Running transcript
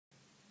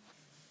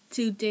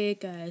Today,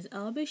 guys,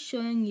 I'll be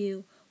showing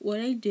you what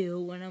I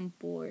do when I'm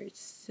bored.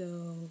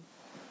 So,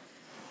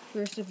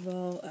 first of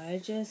all,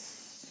 I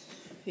just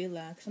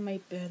relax on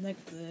my bed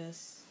like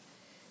this.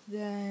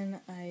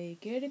 Then I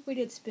get a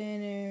fidget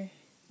spinner.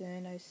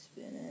 Then I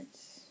spin it.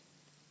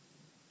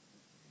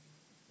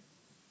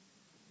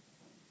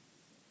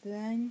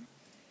 Then,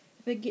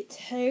 if I get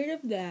tired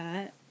of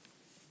that,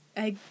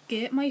 I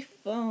get my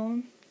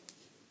phone.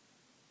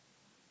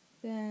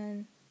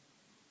 Then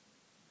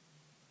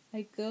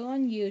I go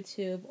on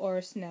YouTube or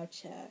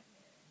Snapchat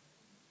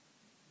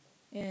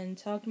and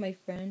talk to my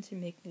friends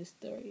and make new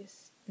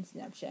stories in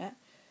Snapchat.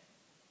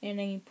 And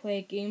I can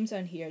play games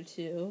on here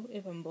too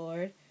if I'm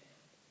bored.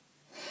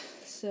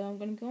 So I'm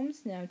gonna go on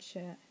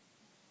Snapchat.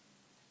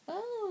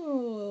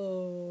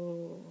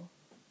 Oh.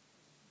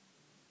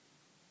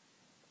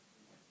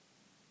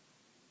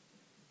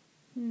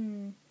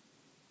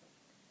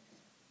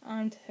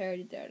 I'm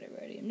tired of that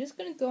already. I'm just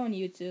gonna go on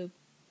YouTube.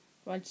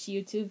 Watch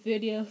YouTube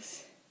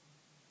videos.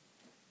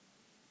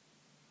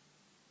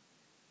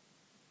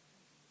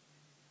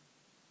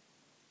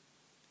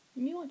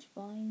 Let me watch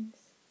Vines.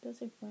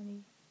 Those are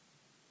funny.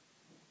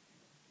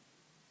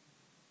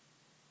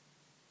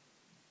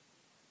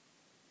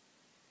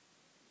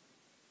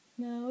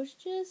 No, let's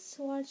just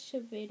watch a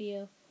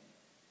video.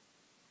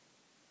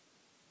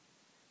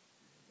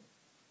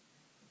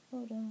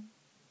 Hold on.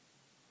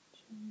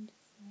 Trying to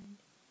find.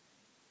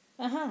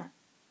 Aha!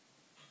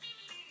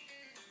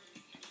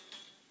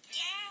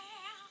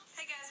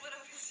 Hey guys, what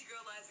up? It's your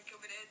girl Liza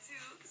coming in too,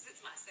 because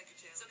it's my second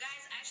channel. So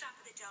guys, I shop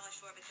at the dollar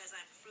store because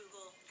I'm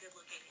frugal, good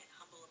looking, and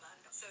humble about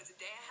it. So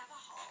today I have a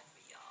haul for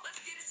y'all.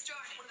 Let's get it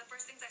started. One of the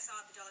first things I saw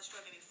at the dollar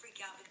store made me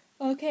freak out.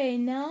 Okay,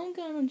 now I'm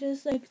gonna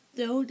just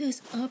throw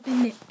this up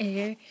in the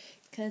air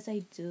because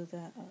I do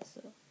that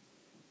also.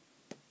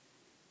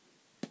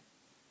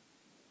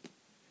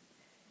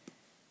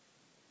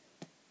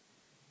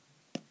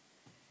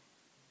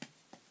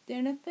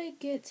 Then if I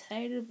get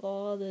tired of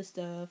all this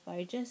stuff,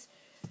 I just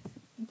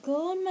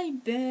go on my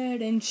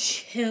bed and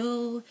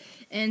chill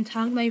and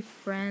talk to my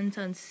friends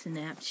on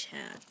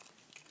Snapchat.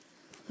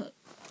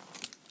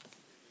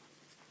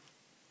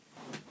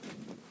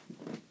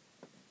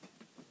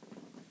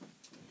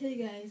 Hey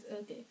guys,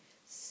 okay,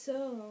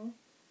 so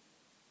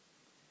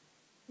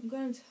I'm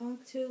gonna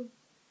talk to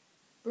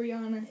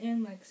Brianna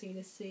and Lexi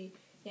to see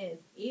if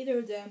either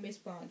of them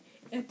respond.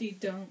 If they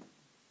don't,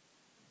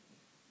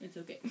 it's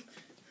okay.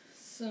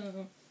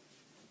 So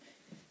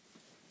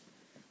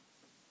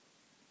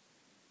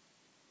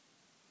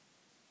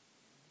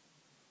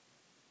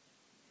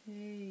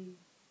hey,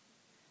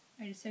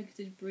 I just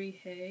texted Bri,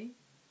 hey.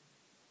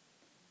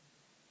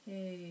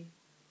 Hey,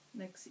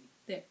 Lexi,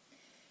 there.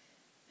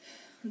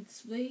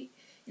 Let's wait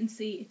and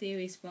see if they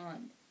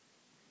respond.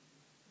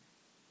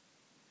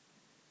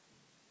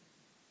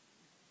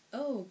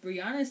 Oh,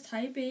 Brianna's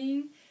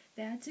typing.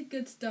 That's a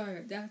good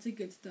start. That's a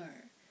good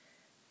start.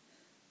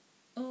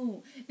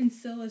 Oh, and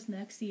so is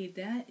Lexi.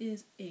 That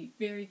is a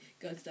very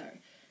good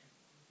start.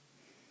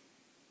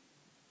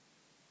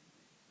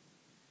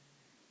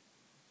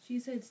 She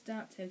said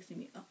stop texting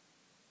me. Oh.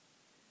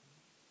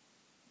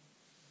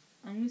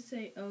 I'm gonna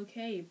say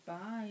okay,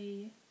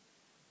 bye.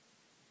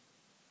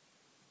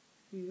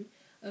 Rude.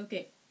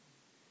 Okay.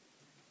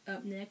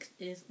 Up next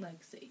is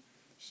Lexi.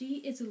 She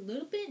is a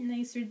little bit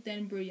nicer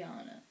than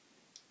Brianna.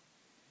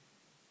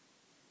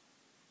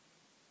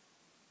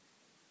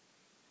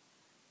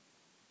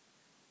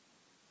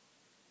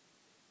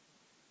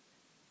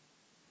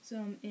 So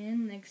I'm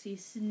in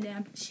Lexi's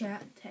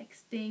Snapchat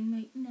texting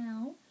right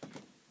now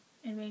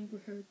and waiting for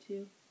her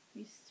to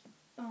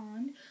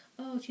respond.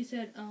 Oh, she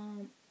said,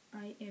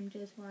 I am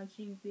just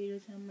watching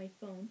videos on my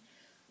phone.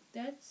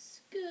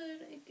 That's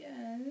good, I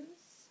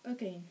guess.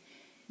 Okay,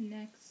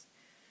 next.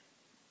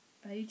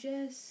 I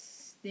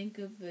just think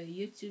of a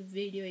YouTube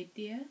video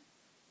idea.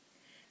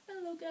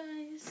 Hello,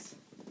 guys.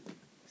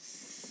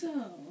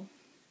 So,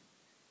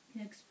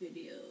 next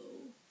video.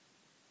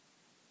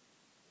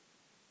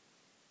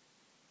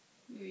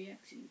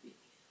 Reaction video.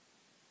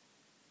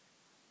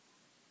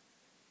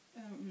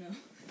 I don't know.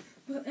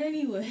 But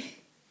anyway,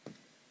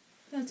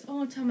 that's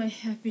all the time I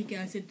have for you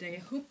guys today. I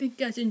hope you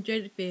guys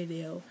enjoyed the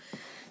video.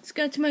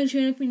 Subscribe to my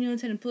channel for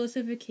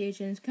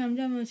notifications. Comment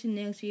down below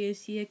next video.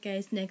 See you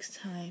guys next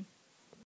time.